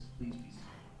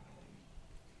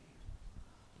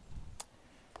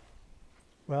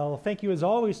Well, thank you as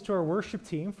always to our worship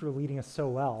team for leading us so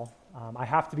well. I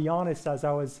have to be honest, as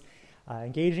I was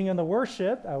engaging in the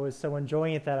worship, I was so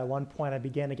enjoying it that at one point I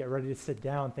began to get ready to sit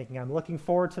down thinking I'm looking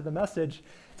forward to the message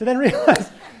to then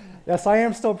realize, yes, I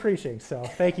am still preaching. So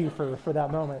thank you for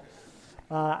that moment.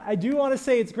 I do want to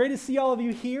say it's great to see all of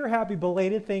you here. Happy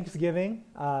belated Thanksgiving.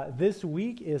 This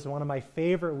week is one of my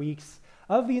favorite weeks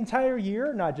of the entire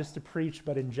year, not just to preach,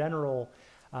 but in general.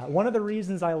 One of the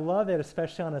reasons I love it,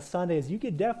 especially on a Sunday, is you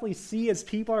could definitely see as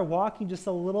people are walking just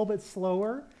a little bit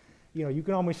slower. You know, you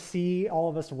can almost see all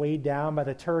of us weighed down by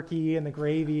the turkey and the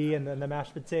gravy and then the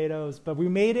mashed potatoes. But we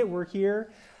made it. We're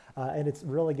here. And it's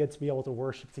really good to be able to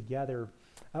worship together.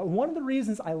 One of the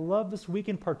reasons I love this week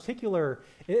in particular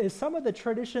is some of the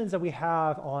traditions that we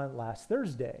have on last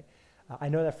Thursday. I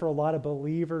know that for a lot of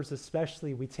believers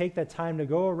especially, we take that time to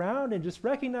go around and just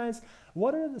recognize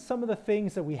what are some of the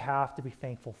things that we have to be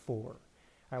thankful for.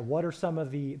 What are some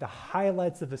of the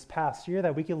highlights of this past year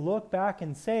that we can look back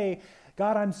and say,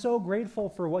 God, I'm so grateful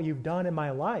for what you've done in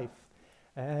my life.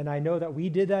 And I know that we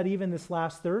did that even this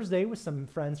last Thursday with some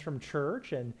friends from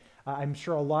church, and I'm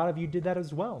sure a lot of you did that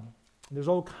as well. There's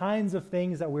all kinds of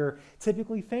things that we're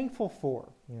typically thankful for.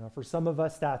 You know, for some of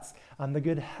us, that's the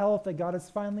good health that God has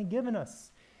finally given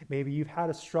us. Maybe you've had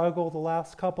a struggle the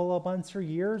last couple of months or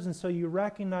years, and so you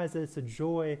recognize that it's a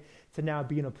joy to now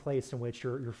be in a place in which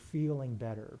you're feeling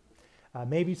better.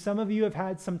 Maybe some of you have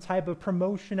had some type of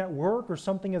promotion at work or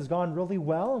something has gone really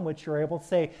well in which you're able to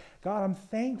say, God, I'm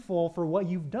thankful for what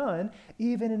you've done,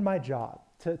 even in my job,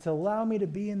 to allow me to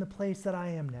be in the place that I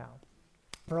am now.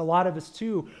 For a lot of us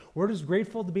too, we're just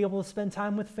grateful to be able to spend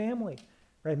time with family,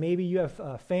 right? Maybe you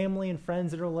have family and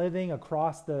friends that are living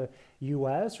across the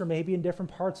U.S. or maybe in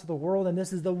different parts of the world, and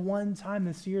this is the one time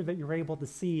this year that you're able to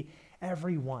see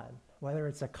everyone, whether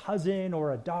it's a cousin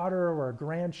or a daughter or a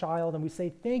grandchild, and we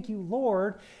say, thank you,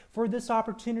 Lord, for this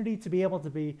opportunity to be able to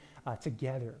be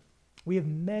together. We have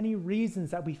many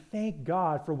reasons that we thank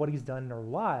God for what he's done in our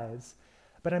lives,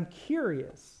 but I'm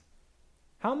curious,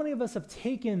 how many of us have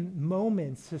taken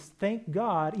moments to thank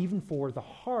God even for the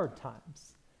hard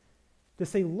times? To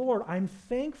say, Lord, I'm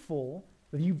thankful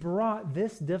that you brought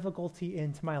this difficulty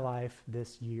into my life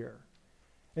this year.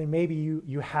 And maybe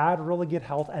you had really good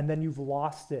health and then you've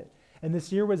lost it. And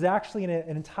this year was actually an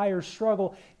entire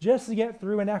struggle just to get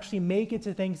through and actually make it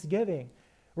to Thanksgiving,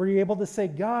 where you're able to say,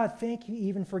 God, thank you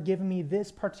even for giving me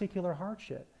this particular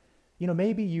hardship. You know,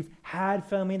 maybe you've had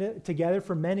family together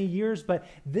for many years, but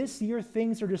this year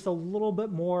things are just a little bit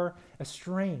more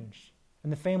estranged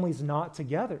and the family's not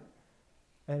together.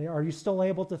 And are you still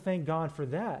able to thank God for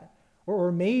that?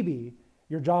 Or maybe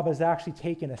your job has actually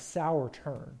taken a sour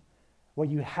turn.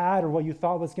 What you had or what you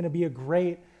thought was going to be a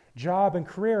great job and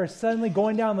career is suddenly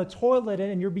going down the toilet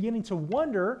and you're beginning to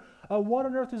wonder what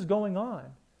on earth is going on.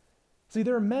 See,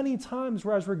 there are many times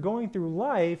where as we're going through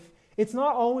life, it's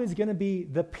not always going to be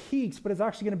the peaks, but it's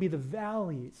actually going to be the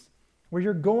valleys where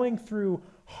you're going through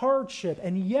hardship.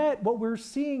 And yet what we're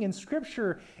seeing in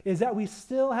Scripture is that we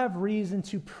still have reason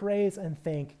to praise and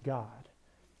thank God.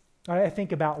 I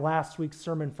think about last week's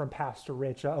sermon from Pastor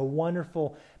Rich, a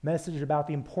wonderful message about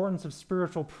the importance of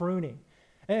spiritual pruning.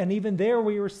 And even there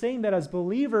we were saying that as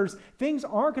believers, things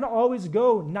aren't going to always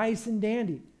go nice and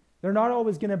dandy. They're not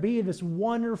always going to be this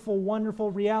wonderful, wonderful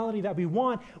reality that we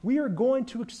want. We are going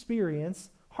to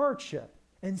experience hardship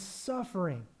and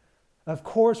suffering. Of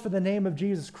course, for the name of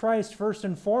Jesus Christ, first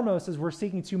and foremost, as we're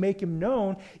seeking to make him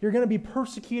known, you're going to be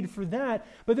persecuted for that.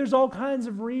 But there's all kinds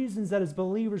of reasons that as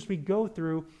believers we go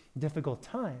through difficult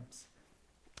times.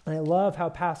 And I love how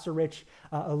Pastor Rich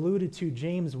alluded to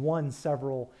James 1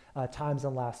 several times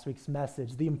in last week's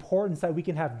message, the importance that we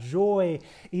can have joy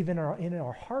even in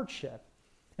our hardship.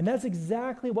 And that's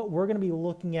exactly what we're going to be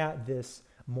looking at this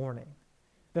morning.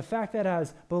 The fact that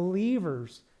as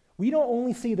believers, we don't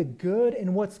only see the good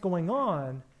in what's going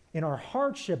on in our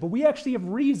hardship, but we actually have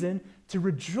reason to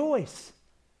rejoice,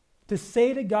 to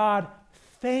say to God,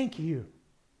 thank you.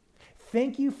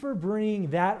 Thank you for bringing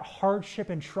that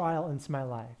hardship and trial into my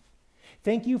life.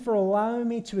 Thank you for allowing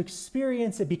me to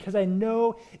experience it because I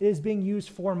know it is being used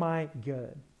for my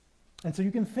good. And so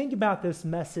you can think about this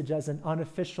message as an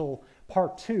unofficial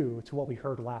part 2 to what we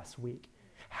heard last week.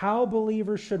 How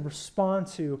believers should respond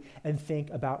to and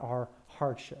think about our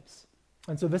hardships.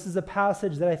 And so this is a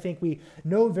passage that I think we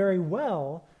know very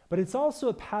well, but it's also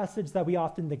a passage that we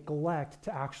often neglect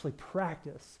to actually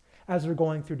practice as we're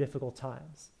going through difficult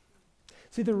times.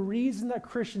 See, the reason that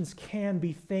Christians can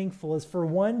be thankful is for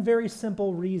one very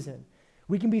simple reason.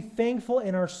 We can be thankful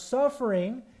in our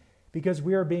suffering because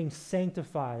we are being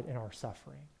sanctified in our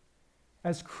suffering.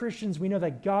 As Christians, we know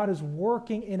that God is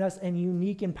working in us in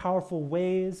unique and powerful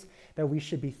ways that we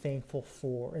should be thankful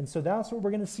for. And so that's what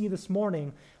we're going to see this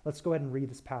morning. Let's go ahead and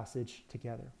read this passage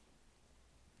together.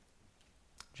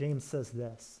 James says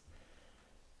this,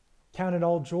 "Count it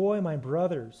all joy, my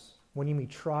brothers, when you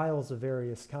meet trials of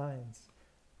various kinds.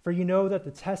 For you know that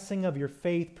the testing of your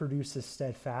faith produces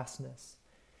steadfastness.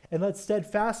 And let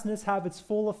steadfastness have its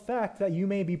full effect, that you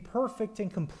may be perfect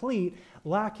and complete,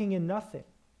 lacking in nothing.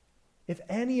 If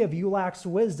any of you lacks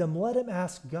wisdom, let him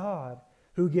ask God,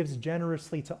 who gives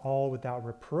generously to all without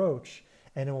reproach,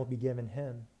 and it will be given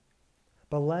him.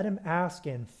 But let him ask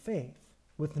in faith,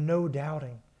 with no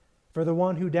doubting. For the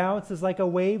one who doubts is like a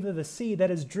wave of the sea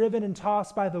that is driven and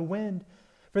tossed by the wind.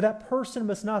 For that person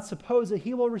must not suppose that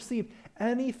he will receive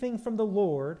anything from the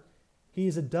Lord. He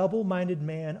is a double-minded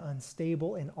man,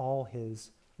 unstable in all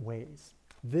his ways."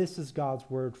 This is God's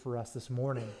word for us this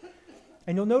morning.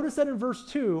 And you'll notice that in verse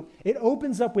 2, it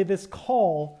opens up with this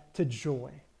call to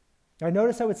joy. Now,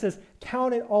 notice how it says,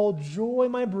 "Count it all joy,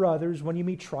 my brothers, when you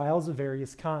meet trials of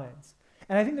various kinds."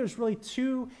 And I think there's really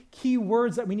two key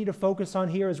words that we need to focus on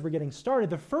here as we're getting started.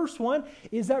 The first one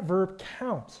is that verb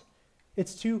count.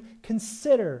 It's to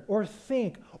consider or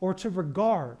think or to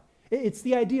regard. It's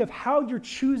the idea of how you're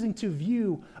choosing to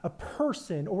view a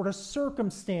person or a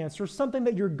circumstance or something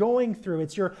that you're going through.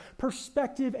 It's your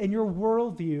perspective and your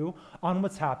worldview on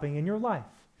what's happening in your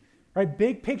life. Right?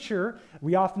 Big picture,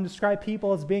 we often describe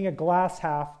people as being a glass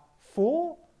half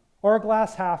full or a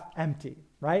glass half empty,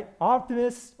 right?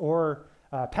 Optimist or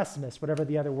pessimist, whatever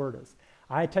the other word is.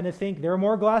 I tend to think there are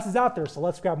more glasses out there, so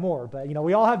let's grab more. But,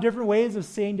 we all have different ways of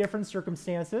seeing different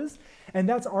circumstances, and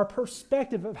that's our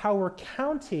perspective of how we're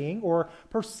counting or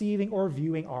perceiving or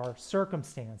viewing our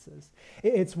circumstances.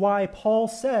 It's why Paul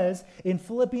says in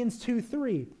Philippians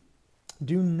 2:3,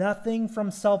 "Do nothing from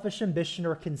selfish ambition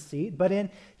or conceit, but in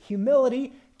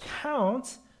humility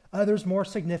count others more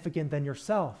significant than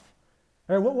yourself."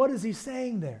 All right, what is he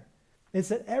saying there? It's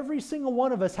that every single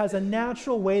one of us has a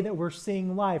natural way that we're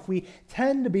seeing life. We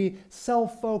tend to be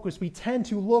self-focused. We tend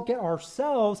to look at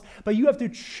ourselves, but you have to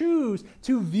choose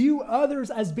to view others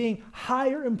as being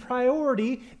higher in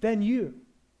priority than you.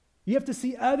 You have to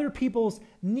see other people's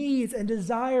needs and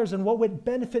desires and what would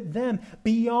benefit them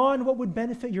beyond what would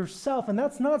benefit yourself. And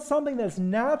that's not something that's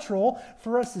natural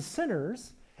for us as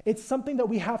sinners. It's something that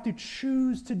we have to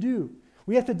choose to do.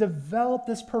 We have to develop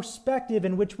this perspective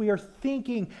in which we are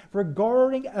thinking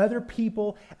regarding other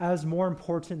people as more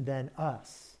important than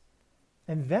us.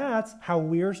 And that's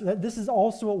this is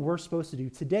also what we're supposed to do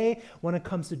today when it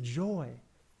comes to joy.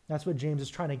 That's what James is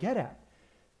trying to get at.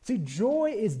 See,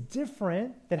 joy is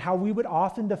different than how we would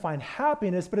often define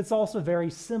happiness, but it's also very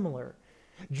similar.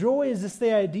 Joy is just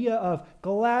the idea of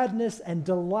gladness and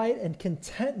delight and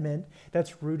contentment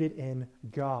that's rooted in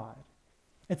God.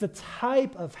 It's a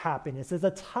type of happiness. It's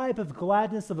a type of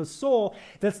gladness of a soul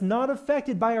that's not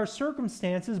affected by our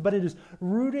circumstances, but it is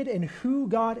rooted in who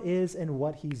God is and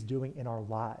what he's doing in our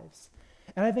lives.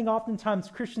 And I think oftentimes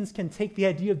Christians can take the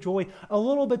idea of joy a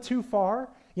little bit too far,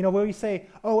 where we say,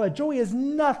 joy is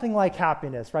nothing like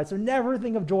happiness, right? So never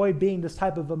think of joy being this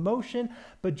type of emotion,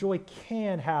 but joy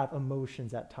can have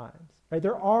emotions at times. Right?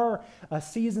 There are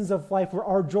seasons of life where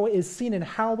our joy is seen in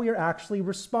how we are actually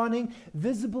responding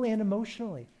visibly and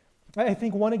emotionally. I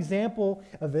think one example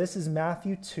of this is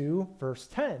Matthew 2, verse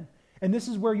 10. And this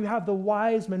is where you have the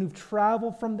wise men who've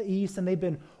traveled from the east and they've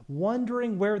been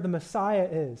wondering where the Messiah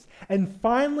is. And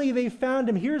finally they found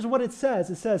him. Here's what it says.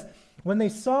 It says, when they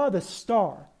saw the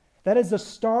star, that is the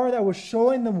star that was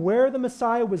showing them where the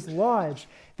Messiah was lodged,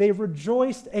 they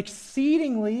rejoiced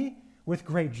exceedingly with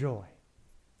great joy.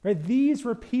 Right? These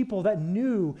were people that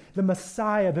knew the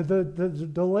Messiah, the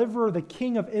deliverer, the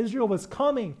King of Israel was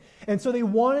coming. And so they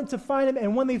wanted to find him.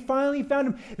 And when they finally found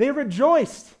him, they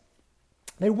rejoiced.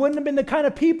 They wouldn't have been the kind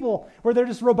of people where they're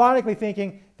just robotically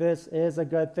thinking, this is a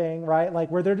good thing, right? Like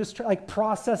where they're just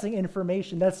processing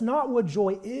information. That's not what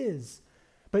joy is.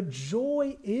 But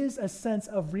joy is a sense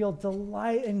of real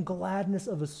delight and gladness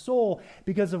of a soul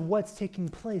because of what's taking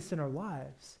place in our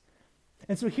lives.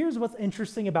 And so here's what's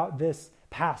interesting about this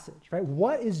passage, right?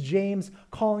 What is James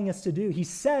calling us to do? He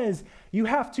says you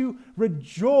have to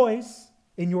rejoice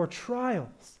in your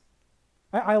trials.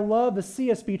 I love the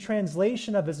CSB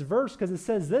translation of this verse because it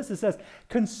says this. It says,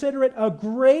 consider it a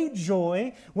great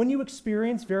joy when you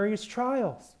experience various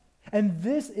trials. And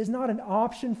this is not an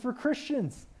option for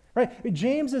Christians, right?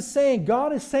 James is saying,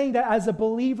 God is saying that as a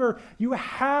believer, you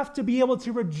have to be able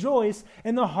to rejoice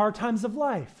in the hard times of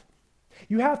life.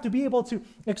 You have to be able to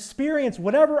experience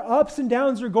whatever ups and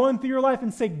downs are going through your life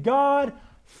and say, God,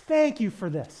 thank you for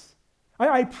this.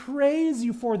 I praise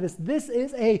you for this. This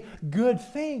is a good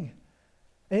thing.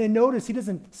 And notice he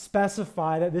doesn't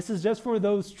specify that this is just for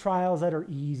those trials that are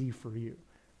easy for you.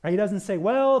 Right? He doesn't say,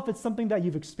 well, if it's something that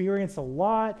you've experienced a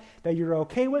lot, that you're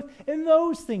okay with, in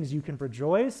those things you can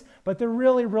rejoice, but the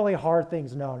really, really hard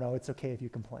things, no, it's okay if you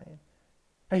complain.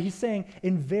 Right? He's saying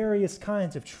in various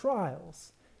kinds of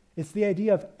trials. It's the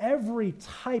idea of every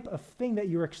type of thing that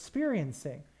you're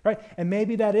experiencing, right? And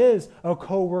maybe that is a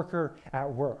coworker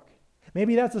at work.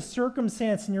 Maybe that's a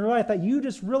circumstance in your life that you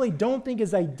just really don't think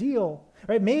is ideal,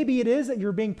 right? Maybe it is that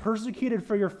you're being persecuted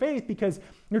for your faith because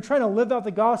you're trying to live out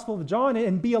the gospel of John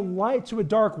and be a light to a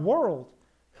dark world.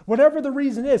 Whatever the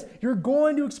reason is, you're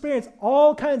going to experience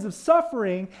all kinds of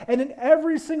suffering, and in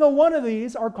every single one of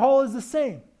these, our call is the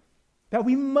same, that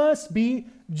we must be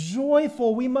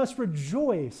joyful, we must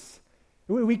rejoice.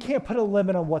 We can't put a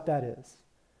limit on what that is.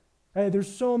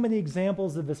 There's so many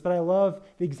examples of this, but I love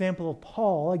the example of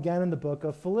Paul, again in the book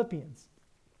of Philippians.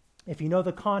 If you know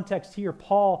the context here,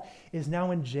 Paul is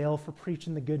now in jail for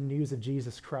preaching the good news of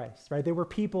Jesus Christ, right? There were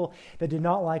people that did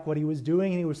not like what he was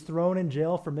doing, and he was thrown in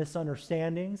jail for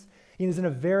misunderstandings. He was in a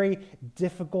very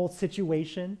difficult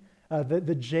situation.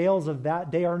 The jails of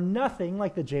that day are nothing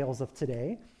like the jails of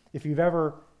today. If you've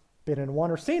ever been in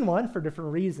one or seen one for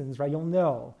different reasons, right, you'll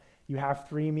know. You have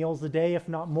 3 meals a day, if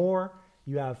not more.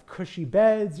 You have cushy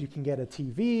beds, you can get a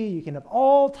TV, you can have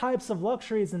all types of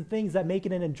luxuries and things that make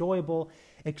it an enjoyable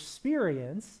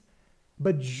experience.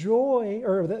 But joy,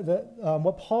 or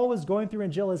what Paul was going through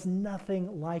in jail is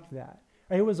nothing like that.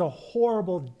 It was a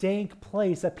horrible, dank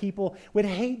place that people would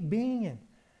hate being in.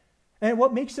 And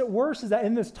what makes it worse is that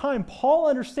in this time, Paul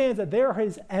understands that there are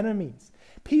his enemies,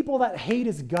 people that hate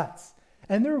his guts,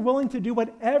 and they're willing to do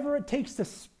whatever it takes to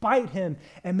spite him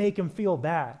and make him feel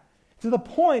bad. To the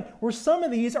point where some of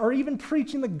these are even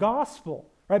preaching the gospel,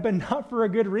 right? But not for a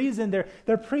good reason.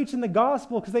 They're preaching the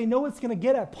gospel because they know it's going to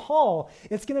get at Paul.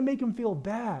 It's going to make him feel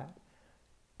bad.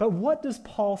 But what does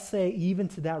Paul say even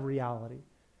to that reality?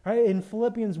 Right? In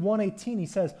Philippians 1:18, he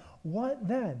says, "What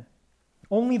then?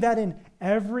 Only that in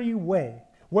every way,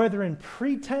 whether in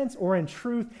pretense or in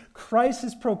truth, Christ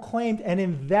is proclaimed, and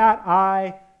in that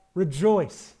I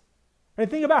rejoice." And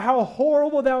think about how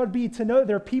horrible that would be to know that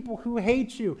there are people who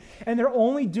hate you and they're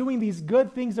only doing these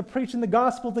good things of preaching the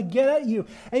gospel to get at you.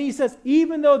 And he says,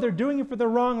 even though they're doing it for the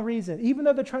wrong reason, even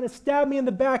though they're trying to stab me in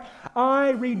the back,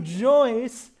 I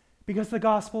rejoice because the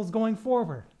gospel is going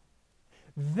forward.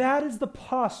 That is the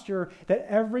posture that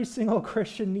every single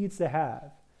Christian needs to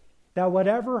have. That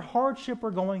whatever hardship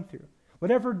we're going through,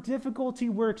 whatever difficulty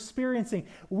we're experiencing,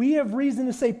 we have reason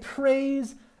to say,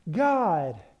 praise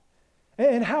God.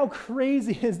 And how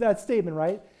crazy is that statement,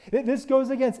 right? This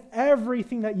goes against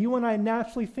everything that you and I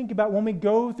naturally think about when we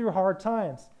go through hard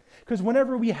times. Because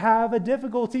whenever we have a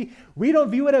difficulty, we don't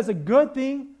view it as a good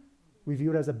thing. We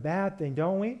view it as a bad thing,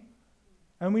 don't we?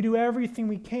 And we do everything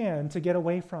we can to get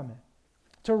away from it,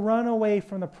 to run away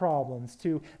from the problems,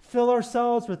 to fill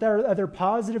ourselves with other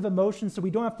positive emotions so we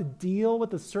don't have to deal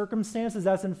with the circumstances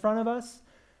that's in front of us.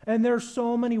 And there are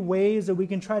so many ways that we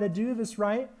can try to do this,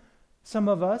 right? Some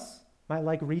of us might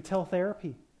like retail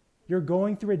therapy. You're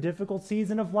going through a difficult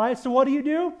season of life, so what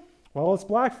do? Well, it's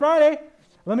Black Friday.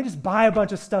 Let me just buy a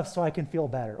bunch of stuff so I can feel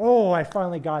better. Oh, I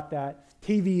finally got that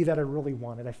TV that I really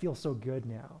wanted. I feel so good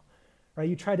now. Right?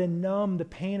 You try to numb the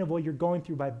pain of what you're going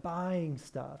through by buying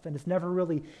stuff, and it's never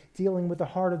really dealing with the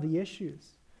heart of the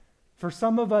issues. For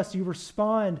some of us, you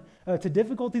respond to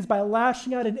difficulties by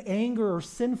lashing out in anger or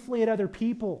sinfully at other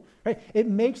people. Right? It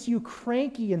makes you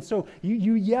cranky, and so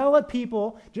you yell at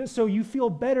people just so you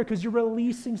feel better because you're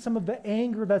releasing some of the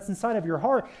anger that's inside of your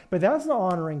heart. But that's not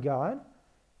honoring God.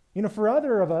 For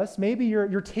other of us, maybe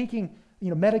you're taking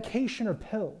medication or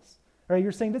pills. Right?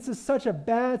 You're saying, this is such a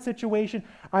bad situation.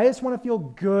 I just want to feel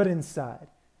good inside.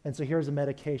 And so here's a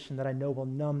medication that I know will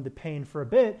numb the pain for a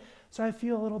bit so I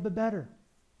feel a little bit better.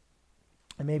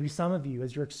 And maybe some of you,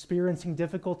 as you're experiencing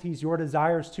difficulties, your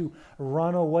desire is to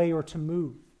run away or to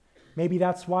move. Maybe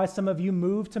that's why some of you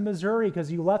moved to Missouri,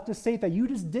 because you left a state that you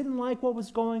just didn't like what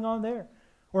was going on there.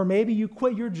 Or maybe you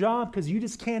quit your job because you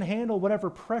just can't handle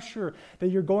whatever pressure that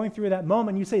you're going through at that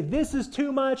moment. You say, this is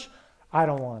too much, I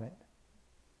don't want it.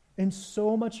 In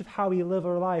so much of how we live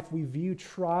our life, we view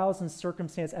trials and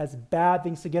circumstances as bad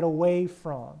things to get away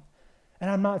from. And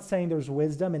I'm not saying there's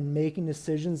wisdom in making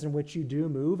decisions in which you do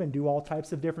move and do all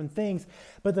types of different things.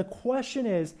 But the question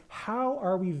is, how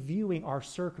are we viewing our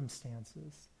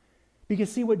circumstances?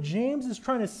 Because see, what James is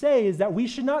trying to say is that we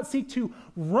should not seek to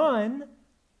run,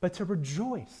 but to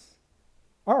rejoice.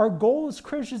 Our goal as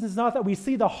Christians is not that we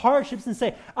see the hardships and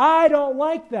say, I don't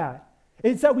like that.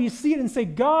 It's that we see it and say,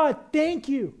 God, thank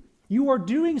you. You are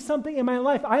doing something in my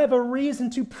life. I have a reason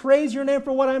to praise your name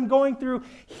for what I'm going through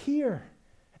here.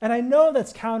 And I know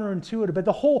that's counterintuitive, but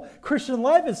the whole Christian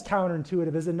life is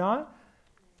counterintuitive, is it not?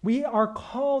 We are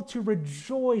called to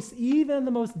rejoice even in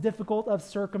the most difficult of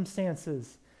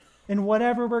circumstances, in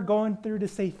whatever we're going through, to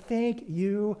say, thank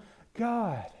you,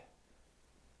 God.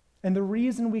 And the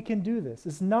reason we can do this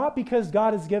is not because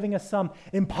God is giving us some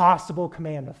impossible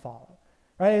command to follow.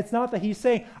 Right? It's not that he's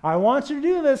saying, I want you to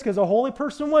do this because a holy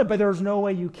person would, but there's no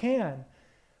way you can.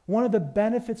 One of the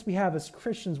benefits we have as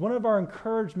Christians, one of our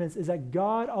encouragements is that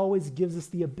God always gives us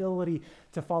the ability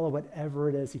to follow whatever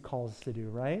it is he calls us to do,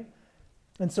 right?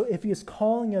 And so if he is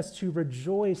calling us to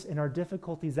rejoice in our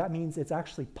difficulties, that means it's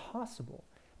actually possible.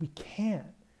 We can.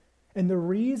 And the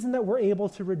reason that we're able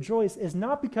to rejoice is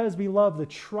not because we love the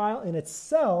trial in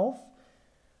itself,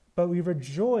 but we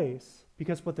rejoice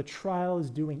because what the trial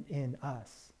is doing in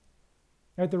us.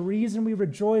 Right? The reason we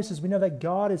rejoice is we know that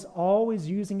God is always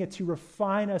using it to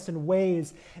refine us in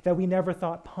ways that we never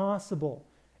thought possible.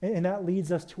 And that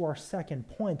leads us to our second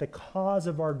point, the cause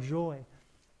of our joy.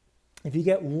 If you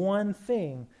get one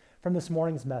thing from this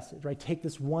morning's message, right, take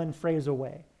this one phrase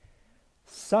away.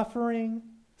 Suffering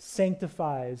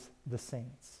sanctifies the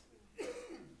saints.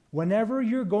 Whenever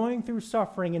you're going through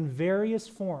suffering in various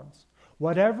forms,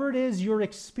 whatever it is you're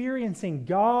experiencing,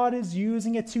 God is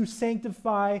using it to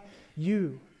sanctify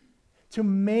you, to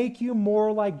make you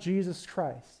more like Jesus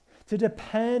Christ, to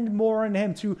depend more on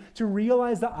him, to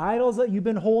realize the idols that you've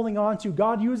been holding on to.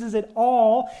 God uses it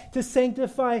all to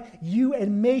sanctify you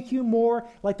and make you more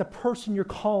like the person you're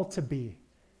called to be.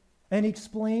 And he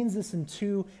explains this in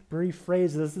two brief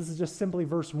phrases. This is just simply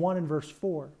verse 1 and verse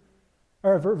 4.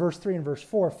 Or verse 3 and verse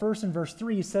 4. First, in verse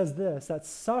 3, he says this, that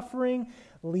suffering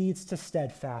leads to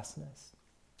steadfastness.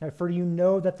 For you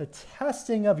know that the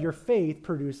testing of your faith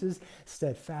produces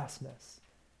steadfastness.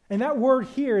 And that word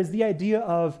here is the idea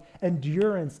of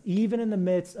endurance, even in the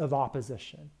midst of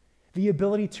opposition. The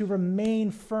ability to remain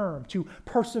firm, to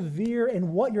persevere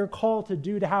in what you're called to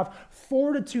do, to have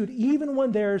fortitude even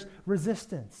when there's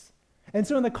resistance. And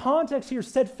so in the context here,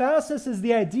 steadfastness is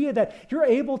the idea that you're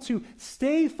able to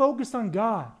stay focused on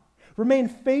God, remain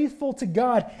faithful to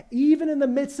God, even in the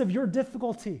midst of your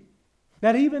difficulty.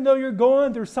 That even though you're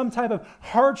going through some type of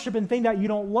hardship and thing that you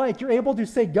don't like, you're able to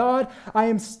say, God, I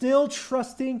am still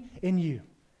trusting in you.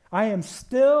 I am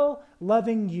still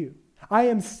loving you. I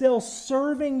am still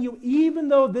serving you, even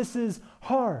though this is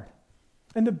hard.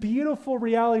 And the beautiful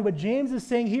reality, what James is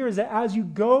saying here is that as you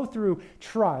go through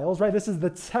trials, right, this is the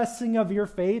testing of your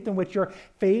faith in which your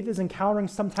faith is encountering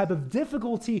some type of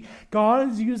difficulty,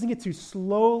 God is using it to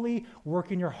slowly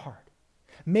work in your heart,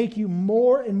 make you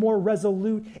more and more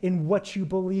resolute in what you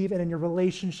believe and in your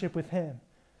relationship with him,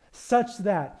 such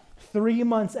that 3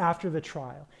 months after the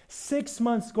trial, 6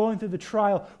 months going through the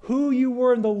trial, who you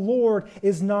were in the Lord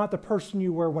is not the person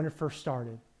you were when it first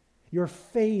started. Your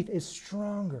faith is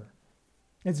stronger.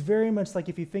 It's very much like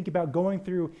if you think about going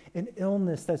through an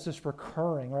illness that's just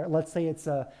recurring, right? Let's say it's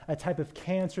a type of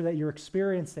cancer that you're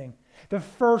experiencing. The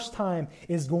first time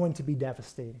is going to be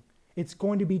devastating. It's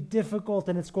going to be difficult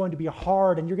and it's going to be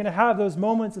hard. And you're going to have those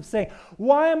moments of saying,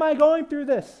 why am I going through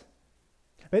this?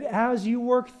 But as you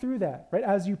work through that, right?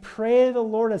 As you pray to the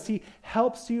Lord, as he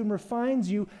helps you and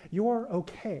refines you, you're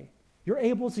okay. You're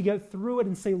able to get through it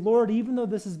and say, Lord, even though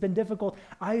this has been difficult,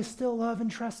 I still love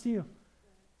and trust you.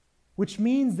 Which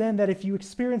means then that if you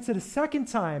experience it a second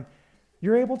time,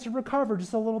 you're able to recover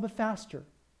just a little bit faster.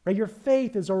 Right? Your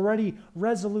faith is already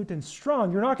resolute and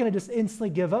strong. You're not going to just instantly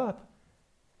give up.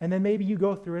 And then maybe you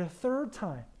go through it a third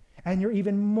time, and you're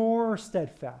even more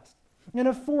steadfast. And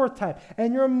a fourth time,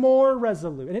 and you're more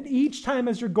resolute. And each time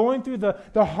as you're going through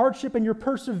the hardship and you're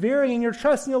persevering and you're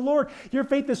trusting the Lord, your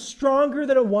faith is stronger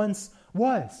than it once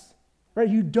was. Right?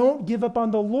 You don't give up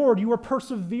on the Lord. You are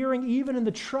persevering even in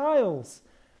the trials.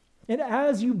 And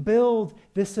as you build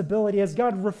this ability, as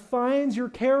God refines your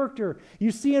character,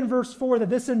 you see in verse 4 that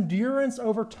this endurance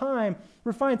over time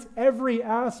refines every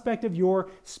aspect of your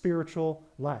spiritual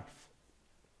life.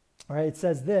 All right, it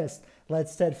says this, let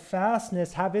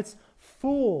steadfastness have its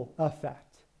full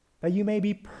effect, that you may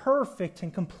be perfect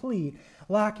and complete,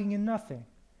 lacking in nothing.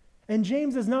 And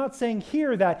James is not saying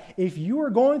here that if you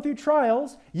are going through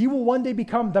trials, you will one day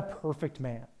become the perfect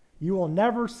man. You will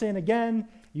never sin again.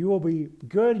 You will be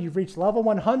good. You've reached level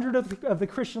 100 of the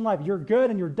Christian life. You're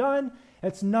good and you're done.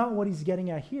 That's not what he's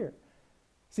getting at here.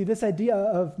 See, this idea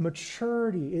of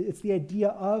maturity, it's the idea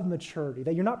of maturity,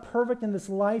 that you're not perfect in this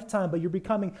lifetime, but you're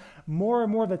becoming more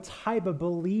and more the type of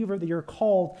believer that you're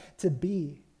called to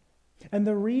be. And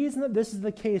the reason that this is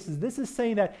the case is this is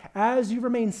saying that as you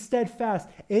remain steadfast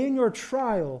in your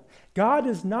trial, God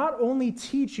does not only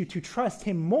teach you to trust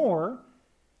him more,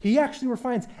 he actually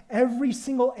refines every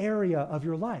single area of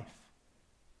your life.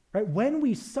 Right? When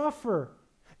we suffer,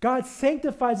 God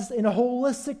sanctifies us in a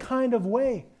holistic kind of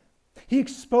way. He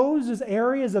exposes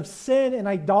areas of sin and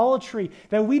idolatry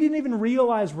that we didn't even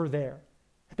realize were there,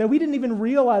 that we didn't even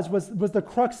realize was the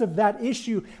crux of that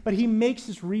issue, but he makes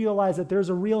us realize that there's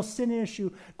a real sin issue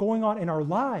going on in our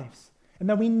lives and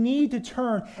that we need to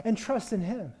turn and trust in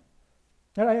him.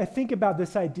 And I think about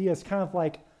this idea as kind of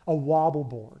like a wobble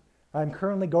board. I'm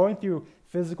currently going through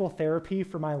physical therapy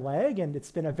for my leg, and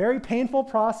it's been a very painful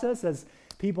process, as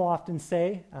people often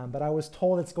say, but I was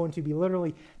told it's going to be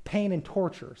literally pain and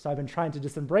torture. So I've been trying to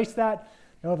just embrace that,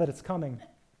 know that it's coming.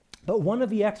 But one of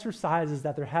the exercises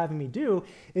that they're having me do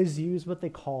is use what they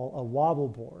call a wobble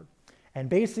board. And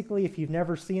basically, if you've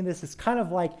never seen this, it's kind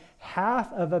of like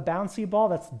half of a bouncy ball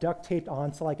that's duct taped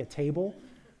onto like a table,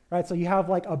 right? So you have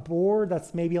like a board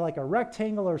that's maybe like a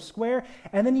rectangle or square,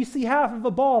 and then you see half of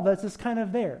a ball that's just kind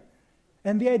of there.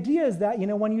 And the idea is that,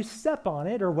 when you step on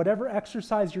it or whatever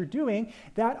exercise you're doing,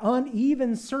 that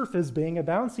uneven surface, being a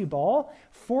bouncy ball,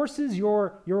 forces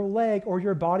your leg or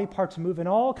your body part to move in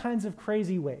all kinds of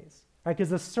crazy ways, right? Because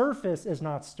the surface is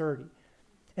not sturdy.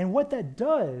 And what that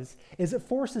does is it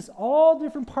forces all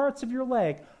different parts of your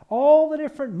leg, all the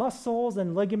different muscles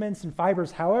and ligaments and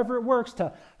fibers, however it works,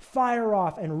 to fire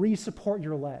off and re-support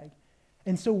your leg.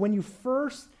 And so when you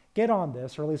first get on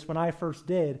this, or at least when I first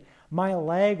did, my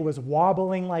leg was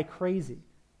wobbling like crazy,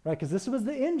 right? Because this was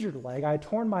the injured leg. I had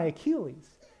torn my Achilles.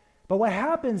 But what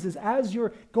happens is as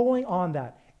you're going on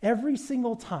that, every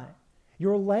single time,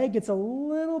 your leg gets a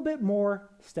little bit more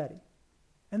steady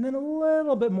and then a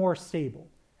little bit more stable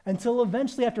until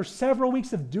eventually, after several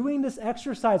weeks of doing this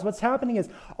exercise, what's happening is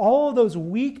all of those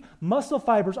weak muscle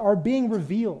fibers are being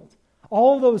revealed.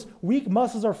 All of those weak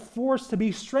muscles are forced to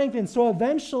be strengthened. So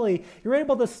eventually, you're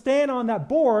able to stand on that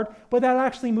board without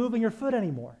actually moving your foot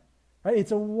anymore. Right?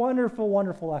 It's a wonderful,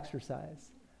 wonderful exercise.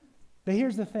 But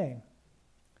here's the thing.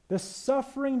 The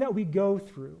suffering that we go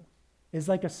through is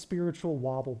like a spiritual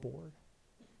wobble board.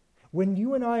 When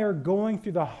you and I are going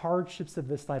through the hardships of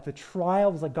this life, the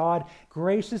trials that God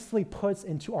graciously puts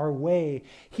into our way,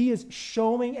 he is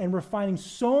showing and refining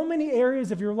so many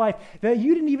areas of your life that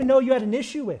you didn't even know you had an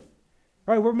issue with.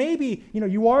 Right, where maybe,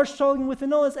 you are struggling with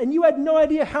an illness and you had no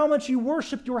idea how much you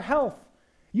worshiped your health.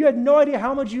 You had no idea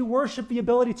how much you worship the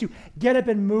ability to get up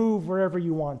and move wherever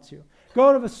you want to.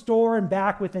 Go to the store and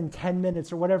back within 10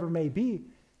 minutes or whatever it may be.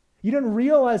 You didn't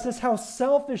realize just how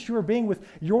selfish you were being with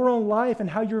your own life and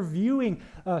how you're viewing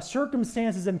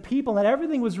circumstances and people, and that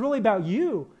everything was really about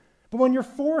you. But when you're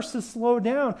forced to slow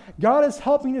down, God is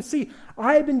helping you to see,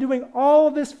 I've been doing all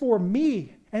of this for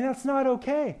me, and that's not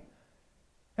okay.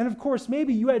 And of course,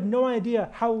 maybe you had no idea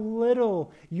how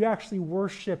little you actually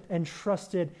worshiped and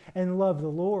trusted and loved the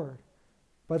Lord.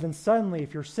 But then suddenly,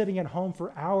 if you're sitting at home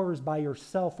for hours by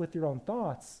yourself with your own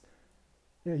thoughts,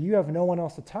 you have no one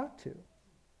else to talk to.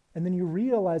 And then you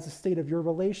realize the state of your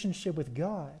relationship with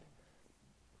God.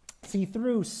 See,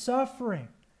 through suffering,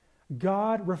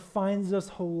 God refines us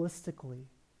holistically.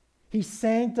 He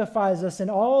sanctifies us in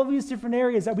all of these different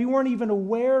areas that we weren't even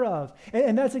aware of.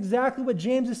 And that's exactly what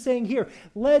James is saying here.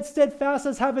 Let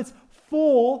steadfastness have its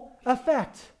full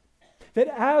effect. That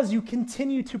as you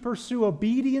continue to pursue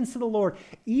obedience to the Lord,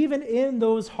 even in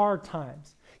those hard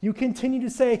times, you continue to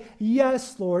say,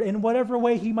 yes, Lord, in whatever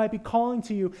way he might be calling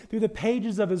to you through the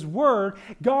pages of his word,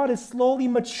 God is slowly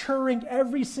maturing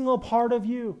every single part of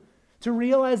you. To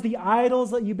realize the idols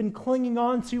that you've been clinging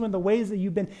on to and the ways that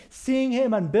you've been seeing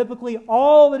him unbiblically,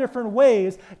 all the different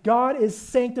ways, God is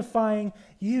sanctifying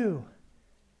you.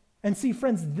 And see,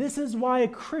 friends, this is why a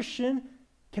Christian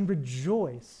can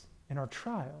rejoice in our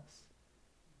trials.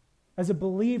 As a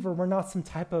believer, we're not some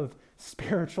type of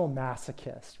spiritual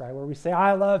masochist, right? Where we say,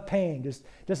 I love pain,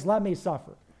 just let me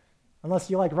suffer. Unless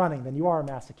you like running, then you are a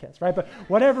masochist, right? But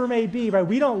whatever it may be, right?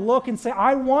 We don't look and say,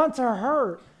 I want to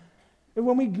hurt. And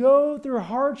when we go through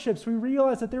hardships, we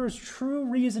realize that there is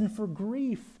true reason for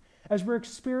grief as we're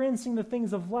experiencing the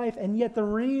things of life. And yet the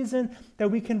reason that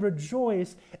we can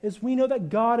rejoice is we know that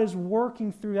God is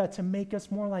working through that to make us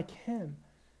more like him.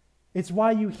 It's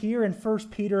why you hear in 1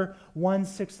 Peter 1,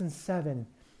 6 and 7,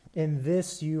 in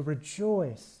this you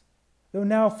rejoice. Though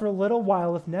now for a little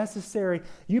while, if necessary,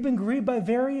 you've been grieved by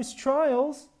various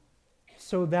trials,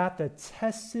 so that the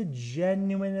tested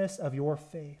genuineness of your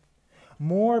faith,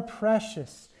 more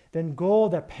precious than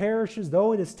gold that perishes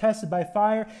though it is tested by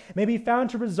fire, may be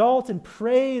found to result in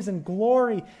praise and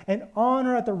glory and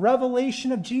honor at the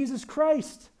revelation of Jesus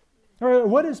Christ. Or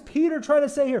what is Peter trying to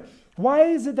say here? Why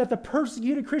is it that the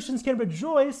persecuted Christians can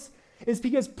rejoice? It's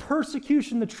because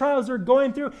persecution, the trials they're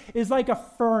going through, is like a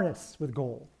furnace with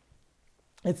gold.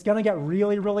 It's going to get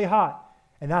really, really hot,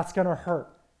 and that's going to hurt.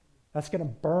 That's going to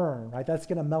burn, right? That's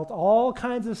going to melt all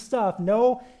kinds of stuff.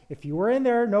 No, if you were in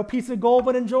there, no piece of gold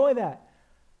would enjoy that.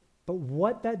 But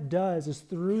what that does is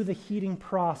through the heating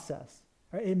process,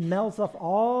 right, it melts off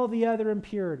all the other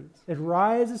impurities. It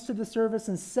rises to the surface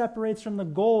and separates from the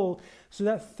gold so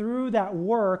that through that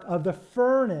work of the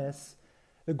furnace,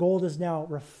 the gold is now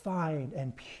refined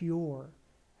and pure,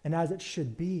 and as it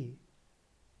should be.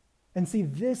 And see,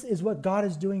 this is what God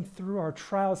is doing through our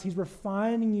trials. He's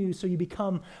refining you so you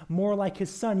become more like his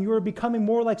son. You are becoming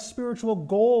more like spiritual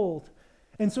gold.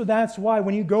 And so that's why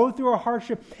when you go through a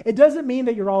hardship, it doesn't mean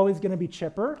that you're always going to be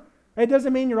chipper. It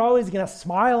doesn't mean you're always going to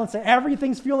smile and say,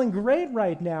 everything's feeling great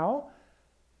right now.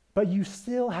 But you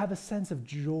still have a sense of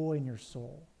joy in your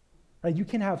soul. Right? You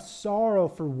can have sorrow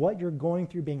for what you're going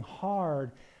through being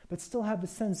hard, but still have a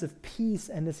sense of peace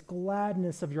and this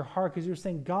gladness of your heart because you're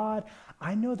saying, God,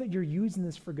 I know that you're using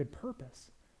this for good purpose.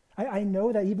 I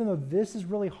know that even though this is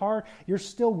really hard, you're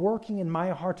still working in my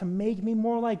heart to make me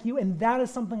more like you, and that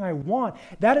is something I want.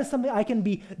 That is something I can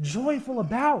be joyful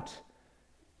about.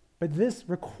 But this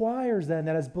requires then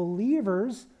that as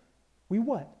believers, we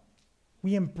what?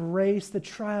 We embrace the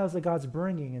trials that God's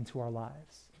bringing into our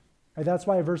lives. Right? That's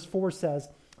why verse 4 says,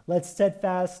 let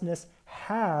steadfastness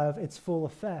have its full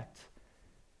effect.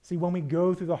 See, when we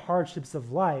go through the hardships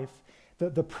of life,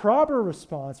 the proper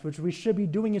response, which we should be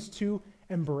doing, is to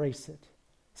embrace it.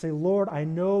 Say, Lord, I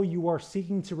know you are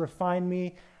seeking to refine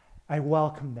me. I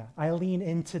welcome that. I lean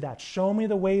into that. Show me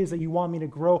the ways that you want me to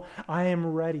grow. I am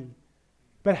ready.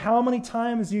 But how many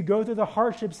times do you go through the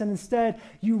hardships and instead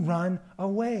you run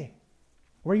away?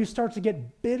 Where you start to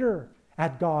get bitter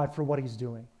at God for what he's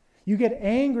doing. You get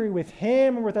angry with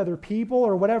him or with other people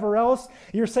or whatever else.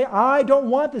 You say, I don't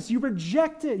want this. You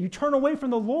reject it. You turn away from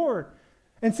the Lord.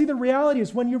 And see, the reality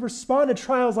is when you respond to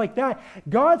trials like that,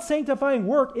 God's sanctifying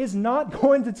work is not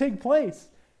going to take place.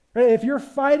 Right? If you're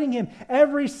fighting him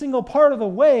every single part of the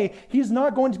way, he's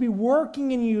not going to be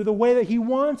working in you the way that he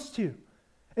wants to.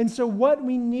 And so what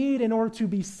we need in order to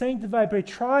be sanctified by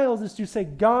trials is to say,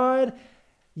 God,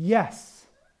 yes.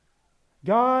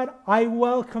 God, I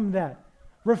welcome that.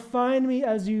 Refine me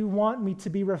as you want me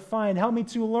to be refined. Help me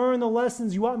to learn the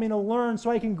lessons you want me to learn so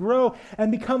I can grow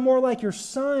and become more like your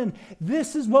son.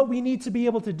 This is what we need to be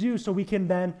able to do so we can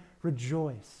then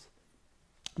rejoice.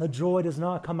 The joy does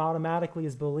not come automatically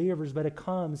as believers, but it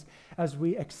comes as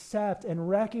we accept and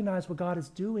recognize what God is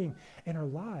doing in our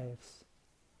lives.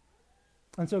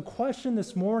 And so a question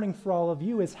this morning for all of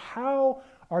you is, how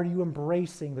are you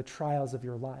embracing the trials of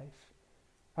your life?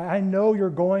 I know you're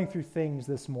going through things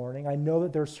this morning. I know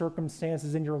that there are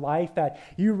circumstances in your life that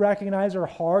you recognize are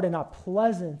hard and not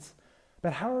pleasant,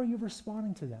 but how are you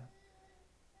responding to them?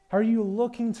 Are you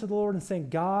looking to the Lord and saying,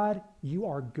 God, you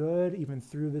are good even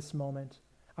through this moment.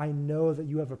 I know that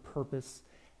you have a purpose.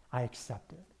 I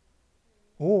accept it.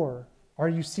 Or are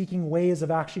you seeking ways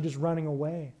of actually just running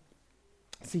away?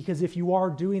 See, because if you are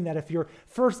doing that, if your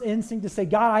first instinct to say,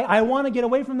 God, I want to get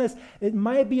away from this, it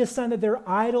might be a sign that there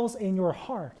are idols in your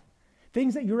heart.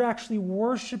 Things that you're actually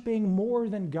worshiping more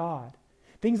than God.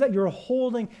 Things that you're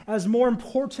holding as more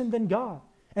important than God.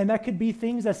 And that could be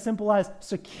things as simple as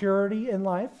security in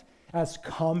life, as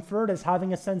comfort, as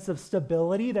having a sense of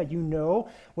stability that you know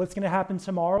what's going to happen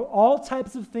tomorrow. All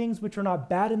types of things which are not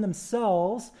bad in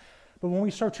themselves, but when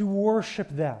we start to worship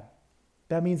them,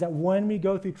 that means that when we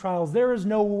go through trials, there is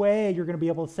no way you're going to be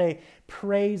able to say,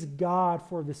 praise God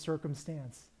for this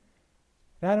circumstance.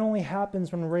 That only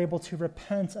happens when we're able to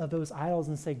repent of those idols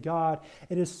and say, God,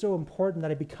 it is so important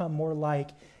that I become more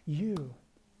like you.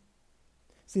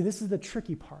 See, this is the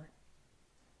tricky part.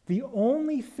 The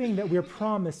only thing that we're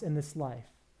promised in this life,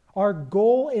 our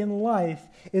goal in life,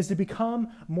 is to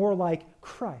become more like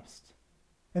Christ.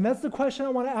 And that's the question I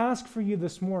want to ask for you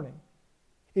this morning.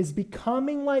 Is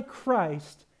becoming like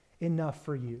Christ enough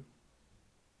for you?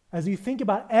 As you think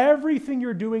about everything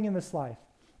you're doing in this life,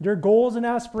 your goals and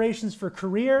aspirations for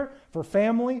career, for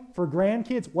family, for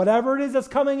grandkids, whatever it is that's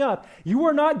coming up, you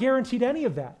are not guaranteed any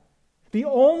of that. The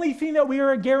only thing that we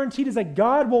are guaranteed is that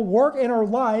God will work in our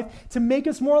life to make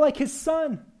us more like his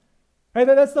son. Right?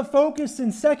 That's the focus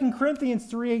in 2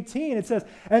 Corinthians 3:18. It says,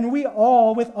 and we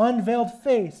all with unveiled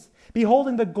face,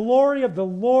 beholding the glory of the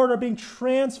Lord, are being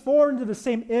transformed into the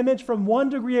same image from one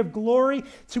degree of glory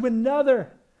to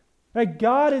another. Right?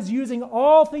 God is using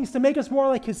all things to make us more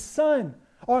like his son.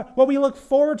 What we look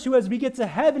forward to as we get to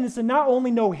heaven is to not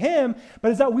only know him,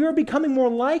 but is that we are becoming more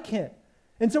like him.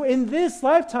 And so in this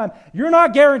lifetime, you're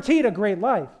not guaranteed a great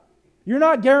life. You're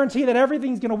not guaranteed that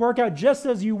everything's going to work out just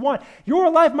as you want.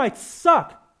 Your life might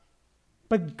suck,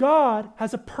 but God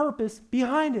has a purpose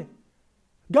behind it.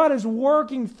 God is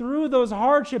working through those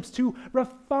hardships to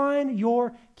refine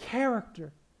your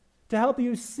character, to help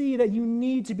you see that you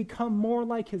need to become more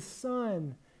like his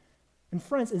Son. And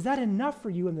friends, is that enough for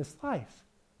you in this life?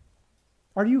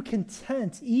 Are you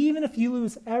content, even if you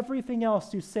lose everything else,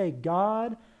 to say,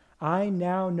 God, I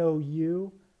now know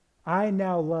you, I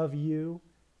now love you,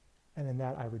 and in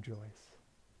that I rejoice.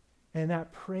 And in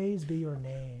that praise be your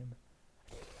name.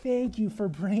 Thank you for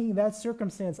bringing that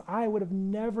circumstance I would have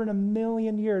never in a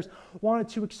million years wanted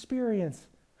to experience.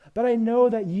 But I know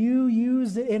that you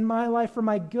used it in my life for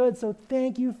my good, so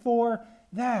thank you for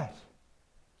that.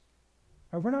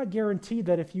 We're not guaranteed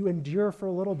that if you endure for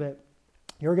a little bit,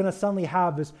 you're going to suddenly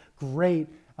have this great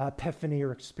epiphany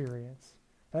or experience.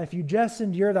 That if you just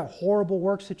endure that horrible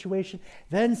work situation,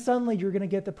 then suddenly you're going to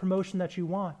get the promotion that you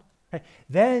want. Right?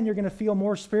 Then you're going to feel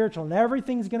more spiritual and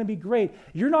everything's going to be great.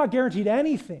 You're not guaranteed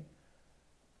anything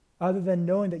other than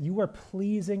knowing that you are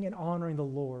pleasing and honoring the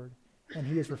Lord and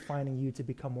he is refining you to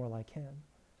become more like him.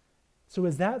 So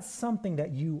is that something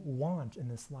that you want in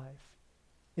this life?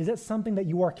 Is that something that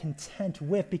you are content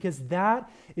with? Because that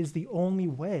is the only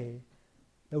way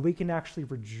that we can actually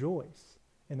rejoice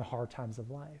in the hard times of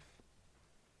life.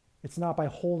 It's not by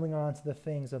holding on to the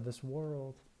things of this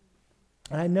world.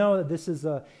 And I know that this is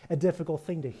a difficult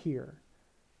thing to hear.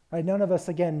 Right? None of us,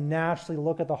 again, naturally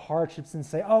look at the hardships and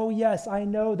say, oh yes, I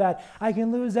know that I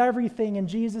can lose everything and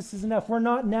Jesus is enough. We're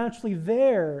not naturally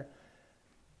there.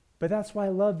 But that's why I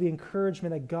love the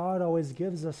encouragement that God always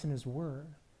gives us in his word.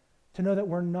 To know that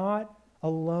we're not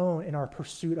alone in our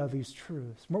pursuit of these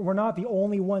truths. We're not the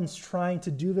only ones trying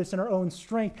to do this in our own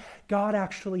strength. God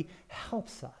actually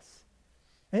helps us.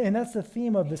 And that's the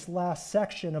theme of this last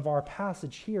section of our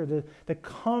passage here, the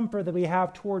comfort that we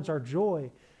have towards our joy.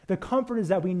 The comfort is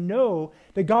that we know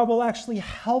that God will actually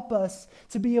help us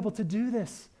to be able to do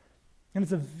this. And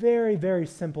it's a very, very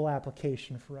simple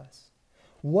application for us.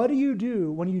 What do you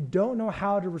do when you don't know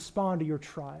how to respond to your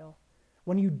trial?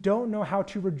 When you don't know how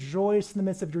to rejoice in the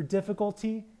midst of your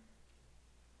difficulty?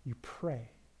 You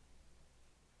pray.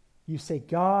 You say,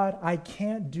 God, I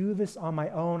can't do this on my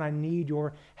own. I need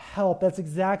your help. That's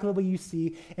exactly what you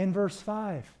see in verse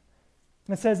 5.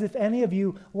 It says, if any of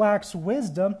you lacks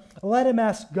wisdom, let him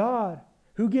ask God,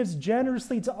 who gives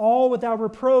generously to all without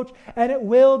reproach, and it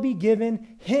will be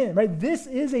given him. Right? This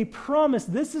is a promise.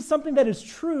 This is something that is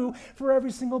true for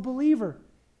every single believer.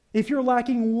 If you're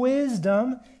lacking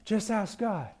wisdom, just ask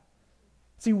God.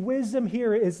 See, wisdom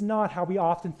here is not how we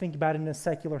often think about it in a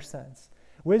secular sense.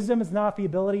 Wisdom is not the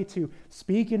ability to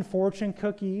speak in fortune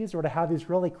cookies or to have these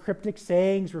really cryptic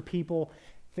sayings where people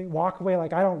walk away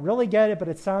like, I don't really get it, but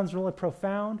it sounds really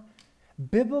profound.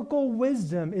 Biblical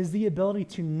wisdom is the ability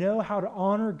to know how to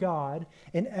honor God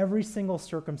in every single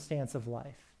circumstance of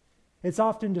life. It's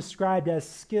often described as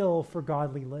skill for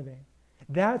godly living.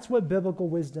 That's what biblical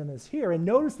wisdom is here. And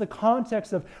notice the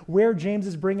context of where James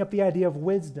is bringing up the idea of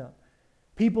wisdom.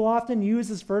 People often use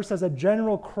this verse as a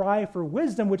general cry for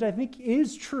wisdom, which I think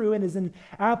is true and is an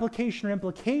application or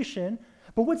implication.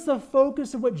 But what's the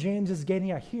focus of what James is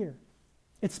getting at here?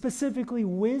 It's specifically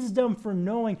wisdom for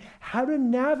knowing how to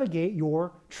navigate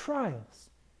your trials.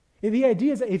 The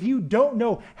idea is that if you don't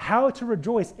know how to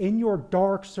rejoice in your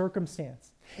dark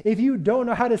circumstance, if you don't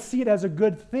know how to see it as a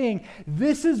good thing,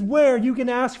 this is where you can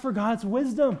ask for God's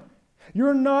wisdom.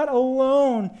 You're not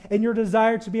alone in your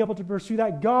desire to be able to pursue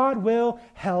that. God will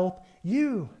help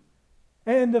you.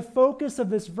 And the focus of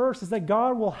this verse is that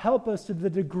God will help us to the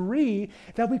degree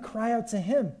that we cry out to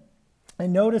him.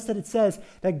 And notice that it says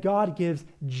that God gives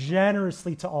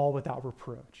generously to all without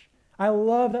reproach. I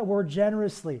love that word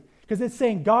generously because it's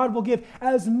saying God will give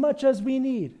as much as we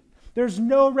need. There's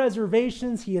no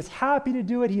reservations. He is happy to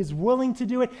do it. He is willing to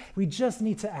do it. We just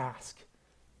need to ask.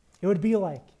 It would be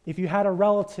like if you had a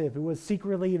relative who was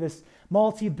secretly this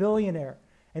multi-billionaire,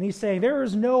 and he's saying, there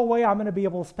is no way I'm going to be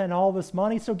able to spend all this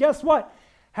money, so guess what?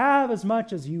 Have as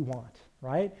much as you want,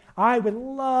 right? I would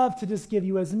love to just give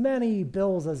you as many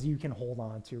bills as you can hold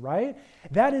on to, right?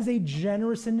 That is a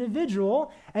generous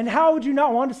individual, and how would you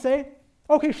not want to say,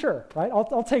 okay, sure, right?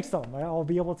 I'll take some. Right? I'll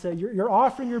be able to, you're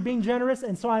offering, you're being generous,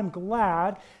 and so I'm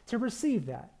glad to receive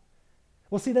that.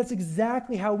 Well, see, that's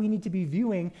exactly how we need to be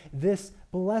viewing this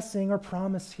blessing or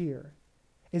promise here,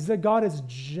 is that God is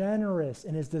generous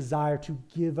in his desire to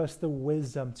give us the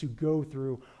wisdom to go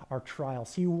through our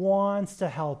trials. He wants to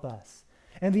help us.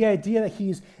 And the idea that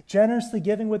he's generously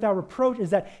giving without reproach is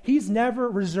that he's never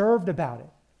reserved about it.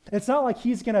 It's not like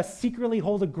he's going to secretly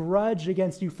hold a grudge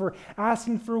against you for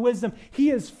asking for wisdom.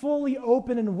 He is fully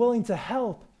open and willing to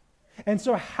help. And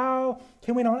so how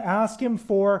can we not ask him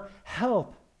for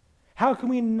help? How can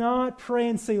we not pray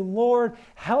and say, Lord,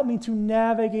 help me to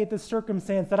navigate the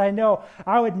circumstance that I know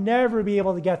I would never be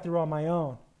able to get through on my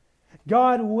own?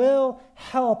 God will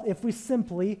help if we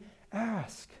simply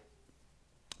ask.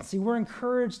 See, we're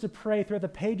encouraged to pray through the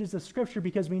pages of Scripture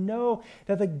because we know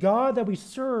that the God that we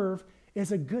serve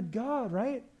is a good God,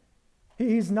 right?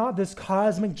 He's not this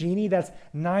cosmic genie that's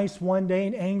nice one day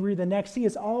and angry the next. He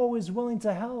is always willing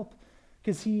to help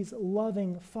because he's a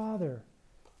loving Father.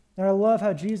 And I love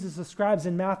how Jesus describes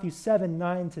in Matthew 7,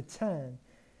 9 to 10.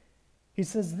 He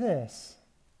says this,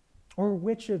 or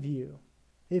which of you,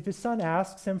 if his son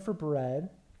asks him for bread,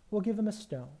 will give him a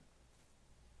stone?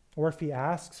 Or if he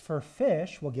asks for a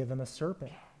fish, will give him a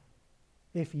serpent?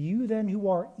 If you then who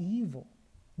are evil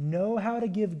know how to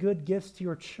give good gifts to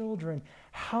your children,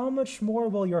 how much more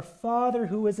will your Father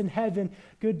who is in heaven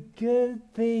give good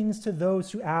things to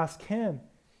those who ask him?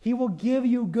 He will give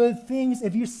you good things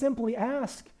if you simply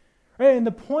ask. Right? And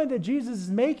the point that Jesus is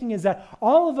making is that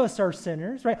all of us are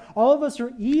sinners, right? All of us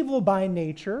are evil by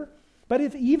nature. But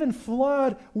if even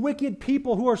flawed, wicked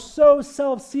people who are so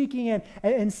self-seeking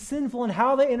and sinful in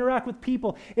how they interact with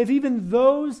people, if even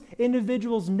those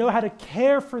individuals know how to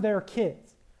care for their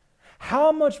kids,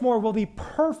 how much more will the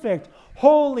perfect,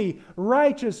 holy,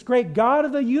 righteous, great God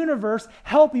of the universe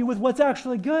help you with what's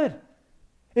actually good?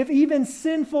 If even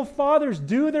sinful fathers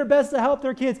do their best to help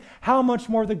their kids, how much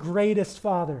more the greatest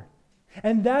Father?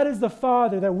 And that is the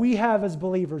Father that we have as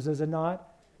believers, is it not?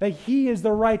 That he is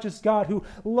the righteous God who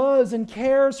loves and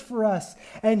cares for us,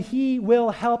 and he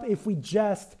will help if we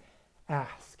just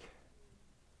ask.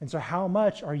 And so how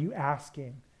much are you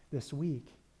asking this week?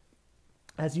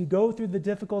 As you go through the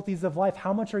difficulties of life,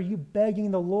 how much are you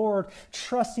begging the Lord,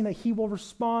 trusting that he will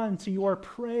respond to your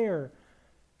prayer?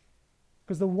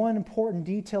 Because the one important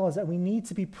detail is that we need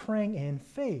to be praying in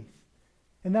faith.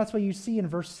 And that's what you see in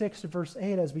verse 6 to verse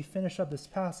 8 as we finish up this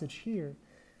passage here.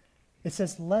 It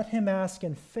says, let him ask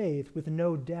in faith with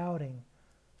no doubting.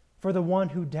 For the one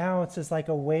who doubts is like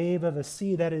a wave of a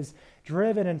sea that is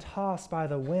driven and tossed by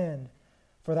the wind.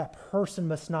 For that person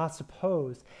must not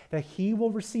suppose that he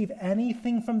will receive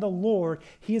anything from the Lord.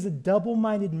 He is a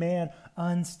double-minded man,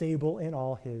 unstable in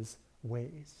all his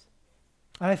ways.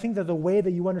 And I think that the way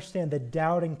that you understand the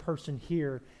doubting person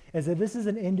here is that this is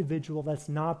an individual that's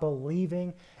not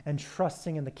believing and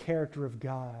trusting in the character of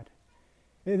God.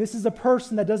 This is a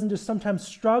person that doesn't just sometimes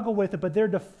struggle with it, but they're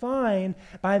defined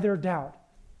by their doubt.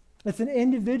 It's an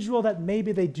individual that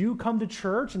maybe they do come to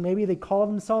church and maybe they call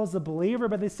themselves a believer,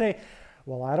 but they say,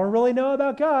 well, I don't really know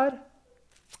about God.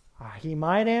 He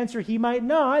might answer, he might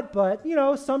not, but,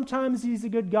 sometimes he's a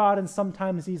good God and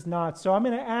sometimes he's not. So I'm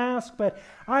going to ask, but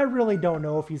I really don't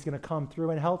know if he's going to come through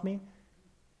and help me.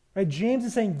 Right? James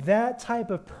is saying that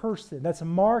type of person that's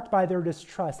marked by their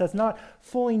distrust, that's not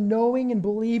fully knowing and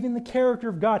believing the character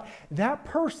of God, that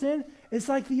person is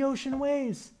like the ocean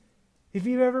waves. If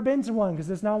you've ever been to one, because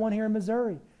there's not one here in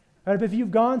Missouri. Right? But if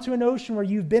you've gone to an ocean where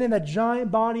you've been in that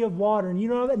giant body of water and you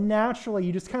know that naturally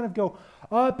you just kind of go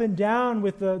up and down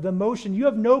with the motion, you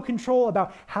have no control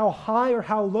about how high or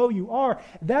how low you are,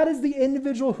 that is the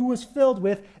individual who is filled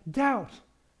with doubt.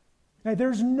 Now,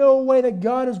 there's no way that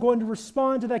God is going to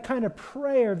respond to that kind of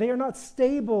prayer. They are not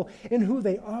stable in who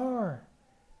they are.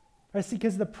 I see,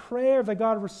 because the prayer that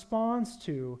God responds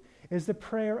to is the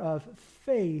prayer of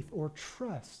faith or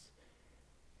trust,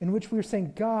 in which we are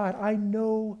saying, God, I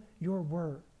know your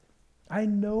word. I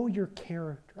know your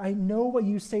character. I know what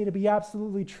you say to be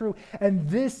absolutely true. And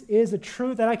this is a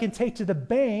truth that I can take to the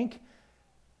bank,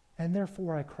 and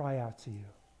therefore I cry out to you.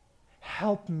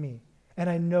 Help me, and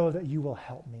I know that you will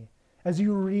help me. As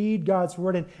you read God's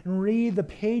word and read the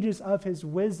pages of his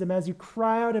wisdom, as you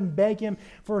cry out and beg him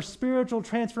for a spiritual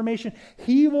transformation,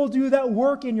 he will do that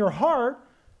work in your heart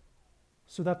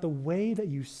so that the way that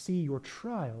you see your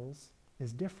trials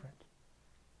is different.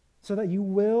 So that you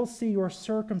will see your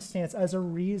circumstance as a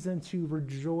reason to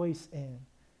rejoice in.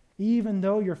 Even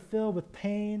though you're filled with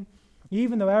pain,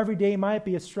 even though every day might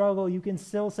be a struggle, you can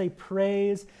still say,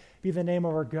 praise be the name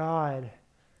of our God,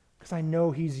 because I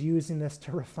know he's using this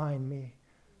to refine me.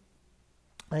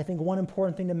 And I think one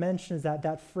important thing to mention is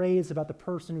that phrase about the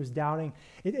person who's doubting,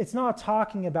 it's not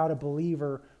talking about a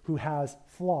believer who has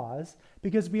flaws,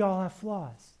 because we all have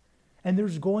flaws. And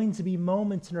there's going to be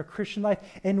moments in our Christian life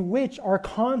in which our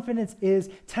confidence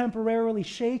is temporarily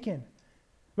shaken.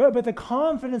 But the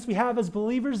confidence we have as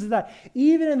believers is that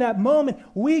even in that moment,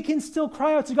 we can still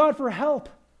cry out to God for help.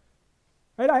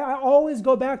 Right? I always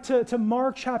go back to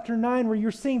Mark chapter 9 where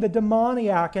you're seeing the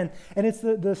demoniac, and it's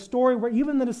the story where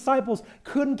even the disciples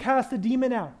couldn't cast the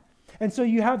demon out. And so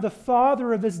you have the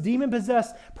father of this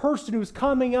demon-possessed person who's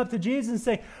coming up to Jesus and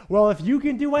saying, well, if you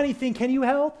can do anything, can you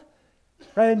help?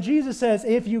 Right? And Jesus says,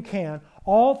 if you can,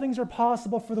 all things are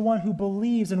possible for the one who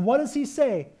believes. And what does he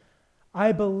say?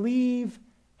 I believe,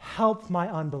 help my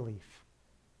unbelief.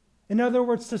 In other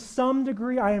words, to some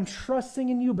degree, I am trusting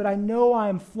in you, but I know I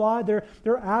am flawed. There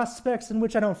are aspects in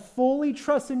which I don't fully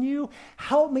trust in you.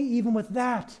 Help me even with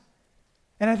that.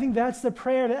 And I think that's the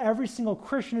prayer that every single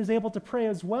Christian is able to pray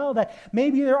as well, that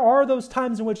maybe there are those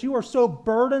times in which you are so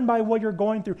burdened by what you're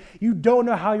going through, you don't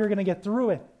know how you're going to get through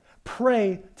it.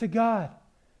 Pray to God.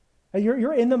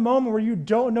 You're in the moment where you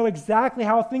don't know exactly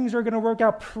how things are going to work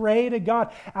out. Pray to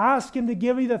God. Ask him to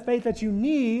give you the faith that you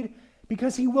need,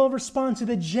 because he will respond to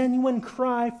the genuine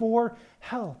cry for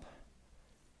help.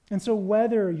 And so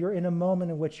whether you're in a moment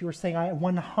in which you're saying, I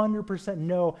 100%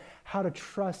 know how to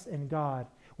trust in God,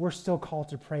 we're still called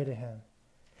to pray to him.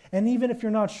 And even if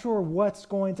you're not sure what's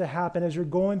going to happen as you're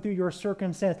going through your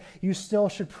circumstance, you still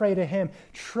should pray to him.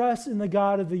 Trust in the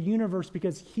God of the universe,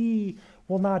 because he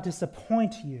will not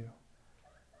disappoint you.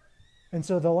 And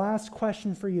so the last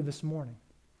question for you this morning: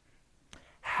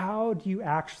 how do you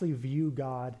actually view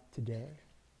God today?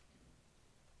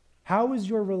 How is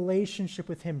your relationship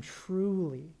with him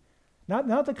truly?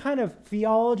 Not the kind of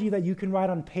theology that you can write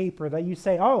on paper, that you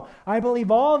say, oh, I believe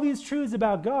all these truths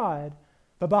about God,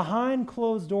 but behind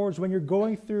closed doors, when you're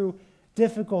going through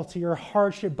difficulty or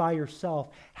hardship by yourself,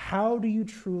 how do you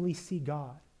truly see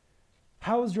God?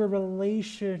 How is your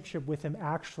relationship with him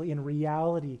actually in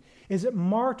reality? Is it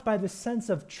marked by the sense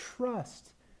of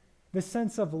trust, the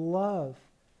sense of love,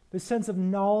 the sense of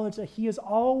knowledge that he is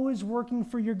always working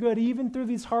for your good, even through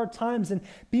these hard times, and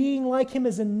being like him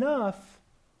is enough?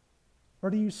 Or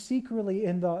do you secretly,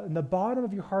 in the bottom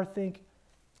of your heart, think,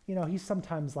 he's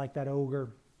sometimes like that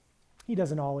ogre. He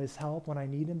doesn't always help when I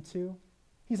need him to.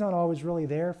 He's not always really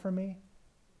there for me.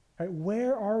 Right?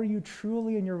 Where are you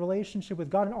truly in your relationship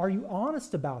with God? And are you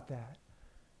honest about that?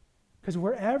 Because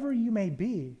wherever you may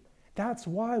be, that's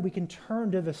why we can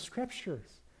turn to the scriptures.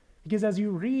 Because as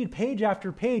you read page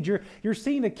after page, you're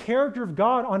seeing the character of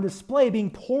God on display,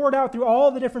 being poured out through all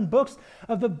the different books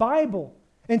of the Bible.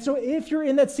 And so if you're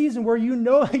in that season where you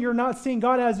know that you're not seeing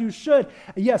God as you should,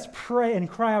 yes, pray and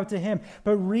cry out to him,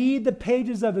 but read the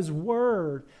pages of his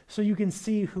word so you can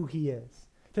see who he is,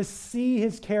 to see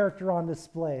his character on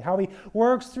display, how he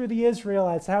works through the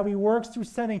Israelites, how he works through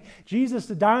sending Jesus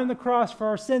to die on the cross for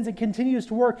our sins, and continues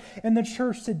to work in the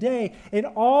church today. In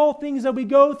all things that we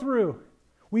go through,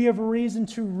 we have reason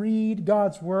to read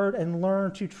God's word and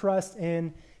learn to trust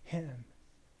in him.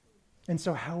 And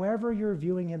so however you're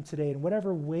viewing him today, in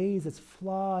whatever ways it's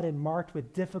flawed and marked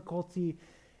with difficulty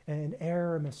and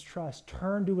error and mistrust,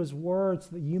 turn to his word so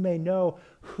that you may know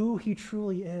who he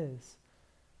truly is,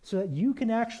 so that you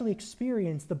can actually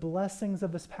experience the blessings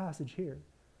of this passage here.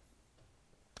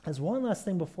 As one last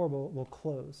thing before we'll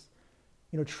close.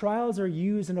 Trials are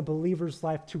used in a believer's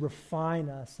life to refine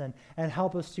us and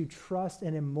help us to trust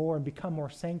in him more and become more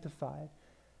sanctified.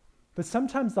 But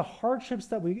sometimes the hardships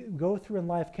that we go through in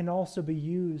life can also be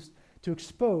used to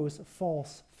expose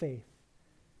false faith.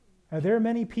 Now, there are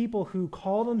many people who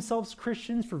call themselves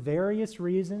Christians for various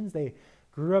reasons. They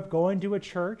grew up going to a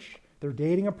church, they're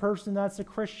dating a person that's a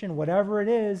Christian, whatever it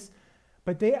is,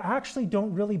 but they actually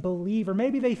don't really believe, or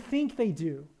maybe they think they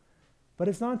do. But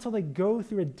it's not until they go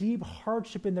through a deep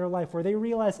hardship in their life where they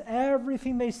realize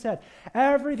everything they said,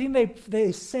 everything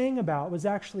they sang about was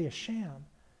actually a sham.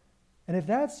 And if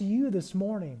that's you this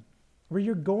morning, where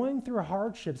you're going through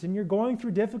hardships and you're going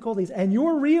through difficulties and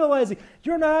you're realizing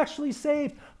you're not actually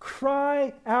saved,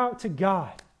 cry out to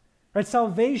God. Right?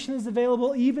 Salvation is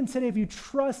available even today if you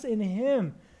trust in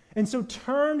him. And so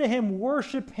turn to him,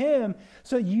 worship him,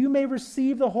 so that you may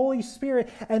receive the Holy Spirit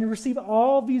and receive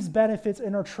all these benefits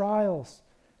in our trials.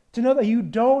 To know that you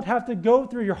don't have to go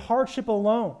through your hardship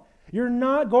alone. You're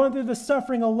not going through the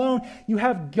suffering alone. You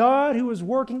have God who is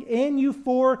working in you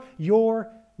for your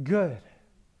good.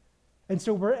 And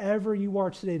so wherever you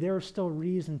are today, there is still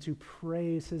reason to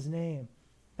praise his name.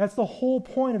 That's the whole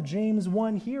point of James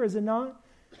 1 here, is it not?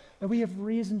 That we have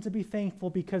reason to be thankful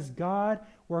because God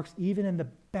works even in the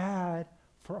bad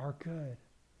for our good.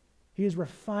 He is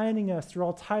refining us through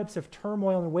all types of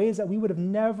turmoil in ways that we would have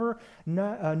never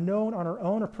known on our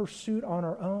own or pursued on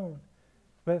our own.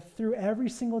 But through every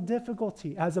single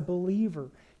difficulty, as a believer,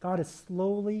 God is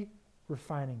slowly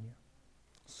refining you,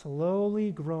 slowly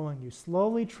growing you,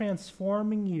 slowly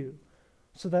transforming you,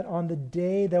 so that on the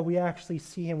day that we actually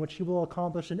see him, which he will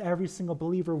accomplish in every single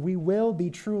believer, we will be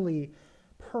truly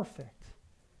perfect.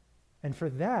 And for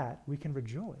that, we can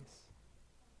rejoice.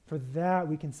 For that,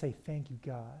 we can say, thank you,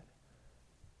 God.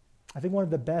 I think one of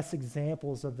the best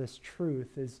examples of this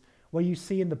truth is what you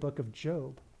see in the book of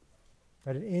Job.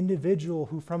 Right? An individual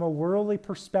who, from a worldly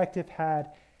perspective,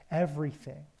 had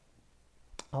everything.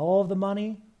 All of the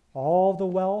money, all of the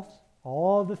wealth,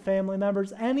 all of the family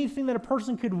members, anything that a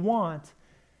person could want,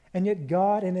 and yet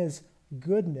God, in his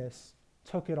goodness,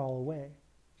 took it all away.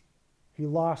 He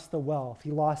lost the wealth.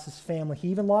 He lost his family. He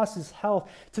even lost his health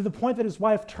to the point that his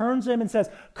wife turns to him and says,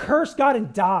 curse God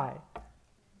and die.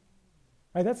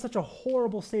 Right? That's such a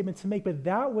horrible statement to make, but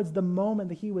that was the moment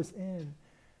that he was in.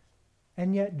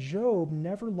 And yet Job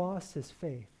never lost his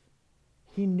faith.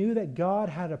 He knew that God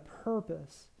had a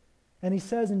purpose. And he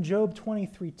says in Job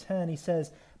 23:10, he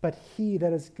says, but he,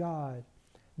 that is God,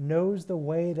 knows the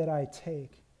way that I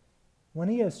take. When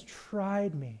he has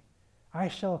tried me, I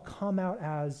shall come out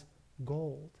as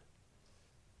gold.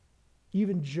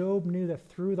 Even Job knew that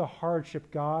through the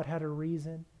hardship, God had a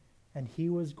reason, and he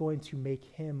was going to make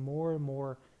him more and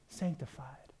more sanctified.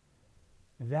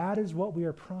 That is what we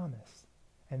are promised,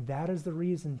 and that is the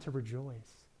reason to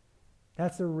rejoice.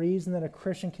 That's the reason that a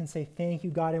Christian can say, thank you,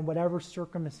 God, in whatever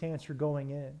circumstance you're going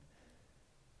in.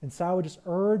 And so I would just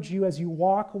urge you as you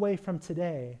walk away from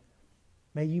today,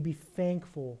 may you be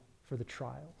thankful for the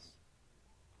trials.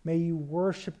 May you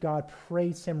worship God,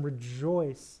 praise him,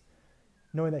 rejoice,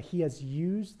 knowing that he has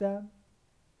used them,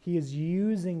 he is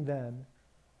using them,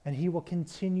 and he will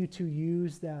continue to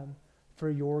use them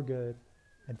for your good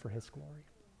and for his glory.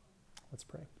 Let's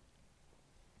pray.